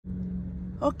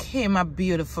Okay, my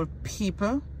beautiful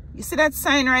people. You see that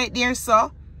sign right there,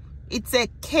 so? It's a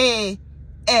KFC.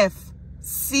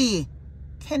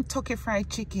 Kentucky Fried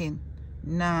Chicken.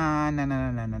 Nah.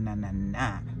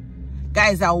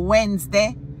 Guys, a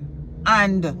Wednesday.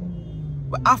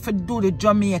 And we have to do the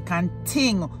Jamaican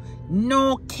thing.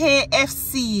 No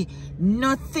KFC.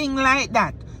 Nothing like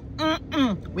that.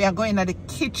 We are going to the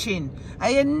kitchen.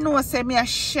 And you know, say me a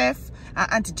chef.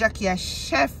 And Auntie Jackie a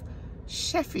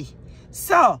chefy.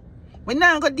 So, we're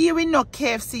not going to deal with no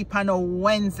KFC on a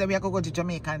Wednesday. We are going to go to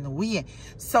Jamaican way.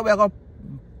 So, we're going to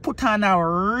put on a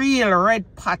real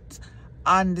red pot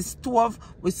on the stove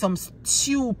with some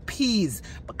stew peas.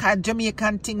 Because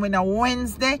Jamaican thing when a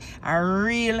Wednesday, a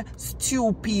real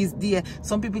stew peas there.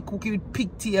 Some people cook it with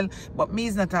pigtail. But me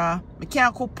is not a... I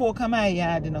can't cook pork in my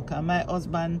yard, you know, because my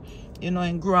husband, you know,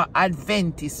 and grow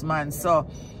Adventist, man. So,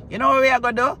 you know what we are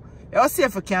going to do? I'll see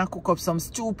if I can cook up some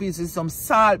stew peas with some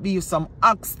salt beef, some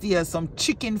oxtail, some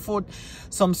chicken foot,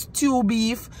 some stew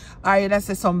beef, or you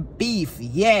say some beef,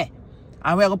 yeah.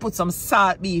 And we're going to put some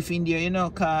salt beef in there, you know,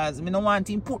 because I don't want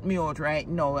him put me out right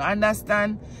now,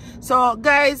 understand? So,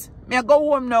 guys, I go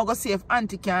home now, go see if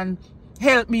Auntie can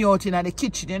help me out in the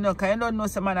kitchen, you know, because I don't know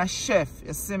some man a chef,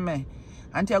 you see me?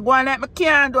 Auntie, I go on like I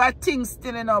can't do a thing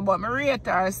still, you know, but I rate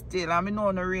her still, and I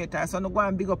know no rate her, so I'm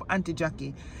going to big up Auntie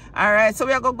Jackie. Alright, so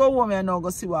we are going to go home and now go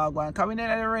see what we're going. Because we need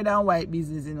the red and white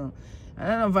business, you know. I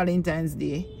don't know Valentine's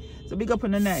Day. So big up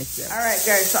on the night. Yeah. Alright,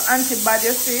 guys, so Auntie Bad,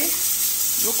 you see?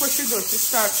 Look what she does. She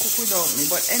start cook without me.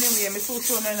 But anyway, I'm still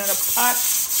showing another pot.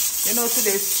 You know,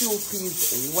 today's stew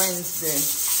peas Wednesday.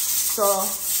 So,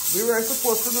 we were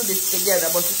supposed to do this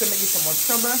together, but she said me give so much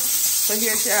trouble. So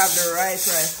here she have the rice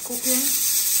cooking.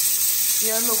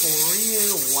 Here look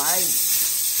real white.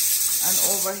 And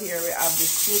over here we have the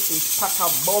stew peas pack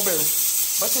of bubble.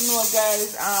 But you know,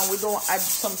 guys, we don't add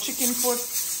some chicken foot.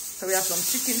 So we have some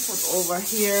chicken foot over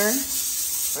here.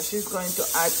 But she's going to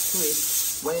add to it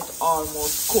when it's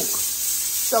almost cooked.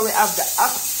 So we have the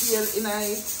oxtail in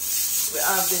it. We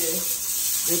have the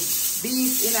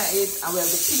beef in it. And we have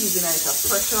the peas in it, a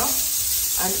pressure.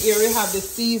 And here we have the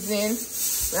seasoning.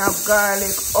 We have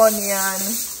garlic, onion.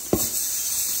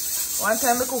 One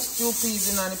time I cook stew peas,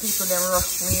 you know, and the people them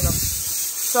rush me, you know.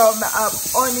 So I have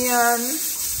onion,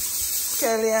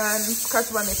 scallion,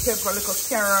 scotch-bonnet pepper, little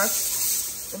carrot.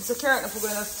 Them say carrot if we're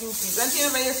going to stew peas. And you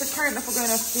know, I say carrot if we're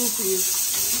going to stew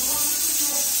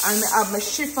peas. And I have my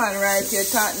chiffon right here,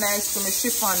 talk nice to my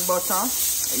chiffon butter.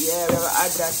 Yeah, we will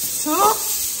add that too.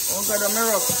 Oh God, I'm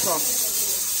rough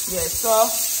stuff. Yeah, so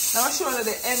now I'll show you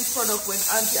the end product when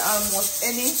Auntie almost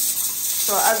any.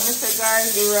 So as I said,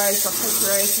 guys, the rice I cook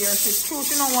right here. She's true,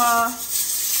 you know what?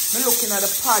 I'm looking at the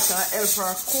pot and I help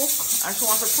her cook. And she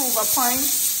wants to prove a point.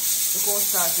 She go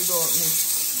start without me.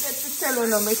 Get for telling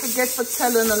them, if you get for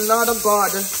telling the Lord of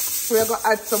God, we're going to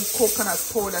add some coconut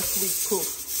powder sweet too.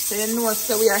 So you know,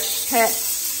 so we are chef.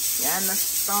 You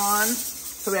understand?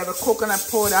 So we have a coconut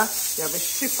powder, we have a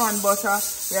chiffon butter,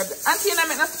 we have the auntie and I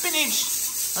make the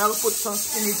spinach. I will put some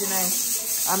spinach in it.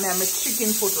 And I have my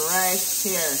chicken foot right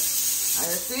here. And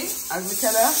you see, as we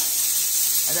tell her,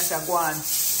 and that's a go on.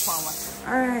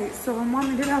 Alright, so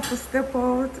mommy did have to step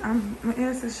out and my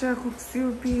hair says she cook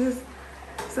stew peas.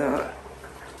 So,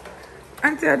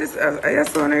 auntie, are you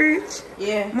son rich?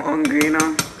 Yeah. I'm hungry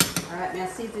now. Alright, I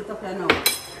see it up here now.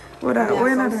 What that? What are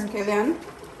you scallion,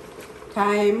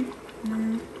 thyme,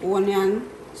 onion,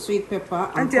 sweet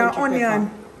pepper, and onion.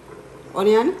 Pepper.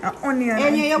 Onion? Onion.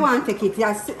 Any you want to take it,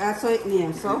 I saw it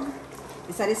near, so.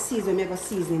 It's a season, make a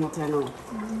seasoning up here now.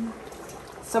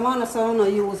 Some also no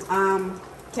use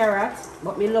carrot,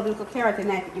 but me love little carrot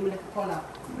tonight, give me little color.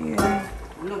 Yeah.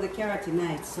 I love the carrot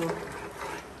tonight, so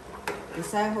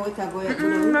decide how it will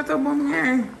go. Not a bum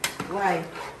here. Why?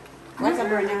 What's a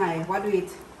burn your eye? What do it?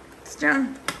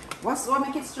 Strong. What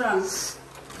make it strong?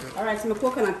 Alright, so my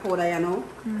coconut powder, you know.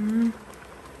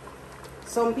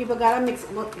 Some people gotta mix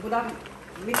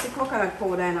the coconut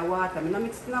powder in the water. I don't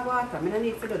mix it in the water. I don't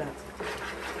need to do that.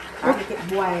 I make it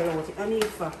boil out. I don't need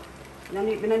for.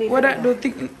 What that do?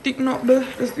 Thicken up the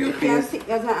stew peas?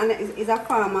 It's a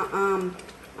form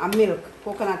of milk,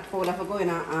 coconut powder for going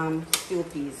on stew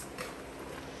peas.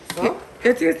 So?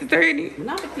 You taste it already? I'm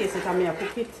not to taste it, I'm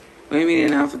cook it. What do you mean you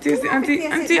don't have to taste it?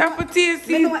 Auntie have to taste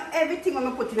it. I know everything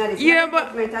I'm putting in this. Yeah,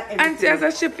 but Auntie as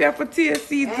a chef, you have to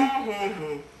taste it. You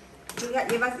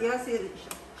ever see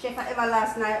Chef ever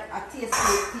last night a taste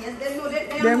it? They know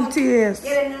them taste.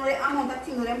 Yeah, they know the amount of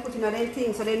things them put in their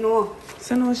thing, so they know.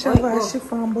 So now chef has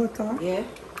chiffon butter? Yeah.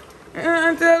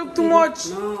 Auntie look too much.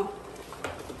 No.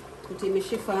 Put in the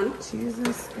chiffon.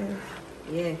 Jesus.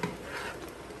 Yeah.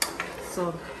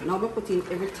 So now we're putting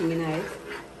everything in it.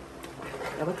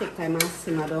 I will take time and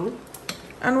simmer down.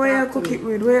 And where you cook it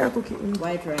with? Where you cook it with?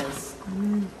 White rice.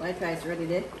 White rice ready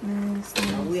there. Nice.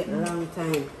 I wait a long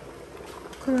time.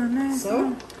 Color nice.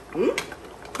 So,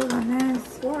 Color nice.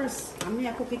 Of course. I'm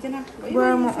here cook it, you know. But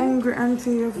I'm hungry,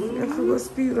 auntie. If you go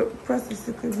speed up the process,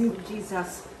 it could be. Oh,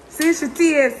 Jesus. See, she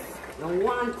taste. You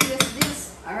want to taste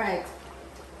this? Alright.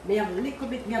 We have a little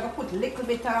bit, we have to put a little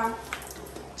bit of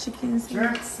Chicken season.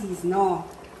 jerk season. No.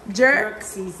 Jerk?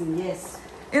 Season, yes.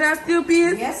 In a steel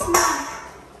piece? Yes, ma'am.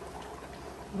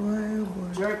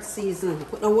 Boy. Jerk season.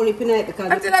 Put no whole heap in it because...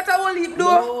 Until that's a whole heap though?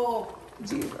 No.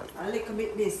 Jesus. A little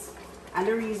bit this. And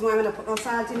the reason why I'm going to put no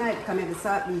salt in it because I have the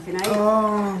salt beef in it.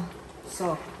 Oh.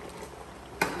 So.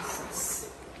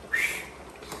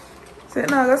 So you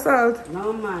not got salt?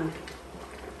 No, man.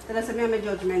 Tell us about my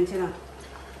judgment, you know.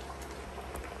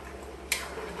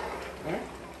 Yeah?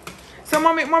 So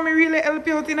mommy really help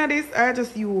you out in this or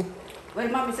just you? Well,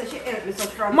 mommy said she helped me so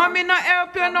from... Mommy not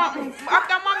help you nothing.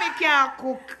 After mommy can't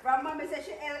cook. From mommy said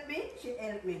she helped me, she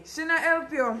helped me. She not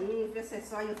help you? If you say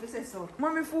so, if you say so.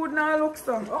 Mommy food now look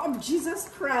so. Oh, Jesus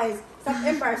Christ. Stop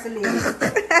embarrassing lady.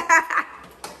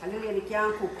 And the lady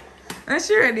can't cook. When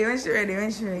she ready. So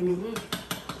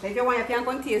if you want, you can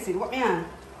come taste it. What me on?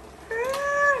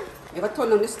 You got to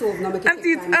turn on the stove now.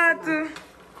 Auntie, it's hot.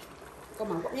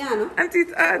 Come on, what me on, no? Auntie,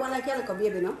 it's hot. You want like your little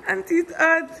baby, no? Auntie, it's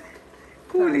hot.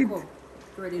 Cool it. Come.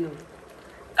 Ready now.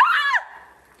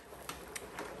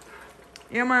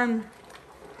 Yeah, man.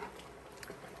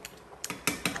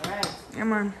 Alright. Yeah,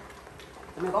 man.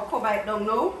 I'm going to cover it down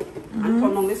now and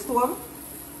turn on the stove.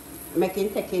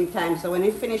 Making taking time. So when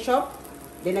it finish up,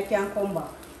 then I can come back.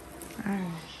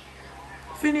 Alright.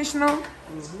 Finish now?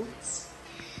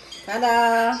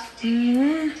 Ta-da!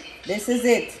 This is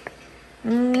it.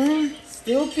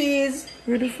 Stew peas.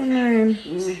 Ready for 9.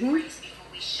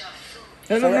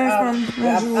 That's So a nice one. we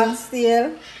have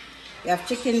oxtail, we have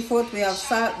chicken foot, we have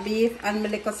salt beef, and we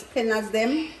little spinners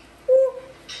them.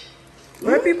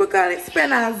 Why people call it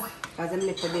spinners? Because them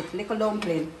little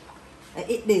dumpling. I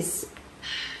eat this.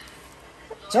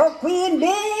 So queen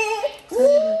bee!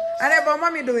 And about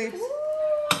mommy do it.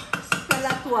 Tell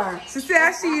that to her. She say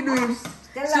how she do it.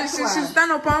 Tell that to her. She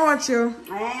stand up and watch you.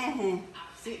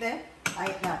 See there?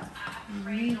 Like that.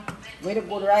 Very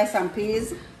good rice and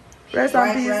peas. Rice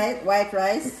and peas. White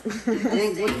rice. And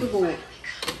then good to go.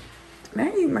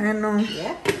 Nice, man. No.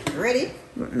 Yeah? Ready?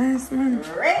 But nice, man.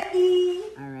 Ready!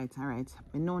 Alright.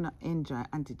 I know not enjoy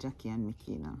Auntie Jackie and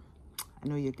Mickey now. I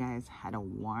know you guys had a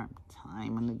warm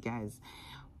time and you guys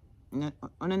not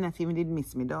even did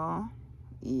miss me though.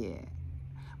 Yeah.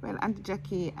 Well, Auntie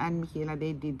Jackie and Michaela,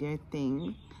 they did their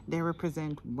thing. They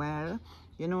represent well,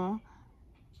 you know.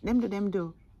 Them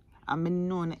do. I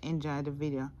know they enjoy the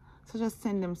video. So just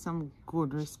send them some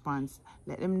good response.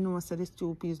 Let them know so the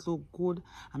stew peas look good.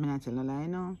 I mean, I tell a lie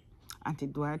now. Auntie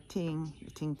do her thing.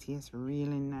 The thing tastes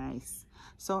really nice.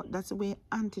 So that's the way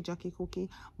Auntie Jackie cookie.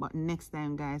 But next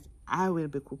time, guys, I will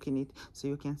be cooking it so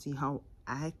you can see how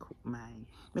I cook mine.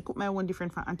 I cook my one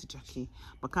different from Auntie Jackie.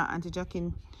 Because Auntie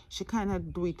Jackie, she kind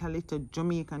of do it a little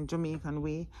Jamaican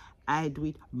way. I do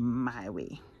it my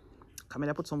way. Come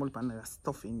I put some more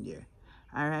stuff in there.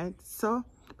 Alright, so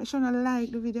make sure you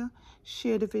like the video,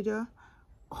 share the video,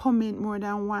 comment more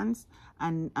than once,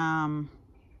 and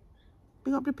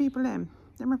big up the people them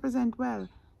represent well.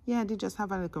 Yeah, they just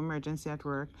have a little emergency at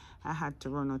work. I had to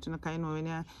run out. You know,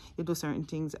 when you do certain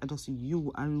things, just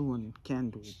you alone can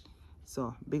do it.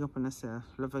 So big up on yourself.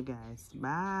 Love you guys.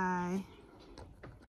 Bye.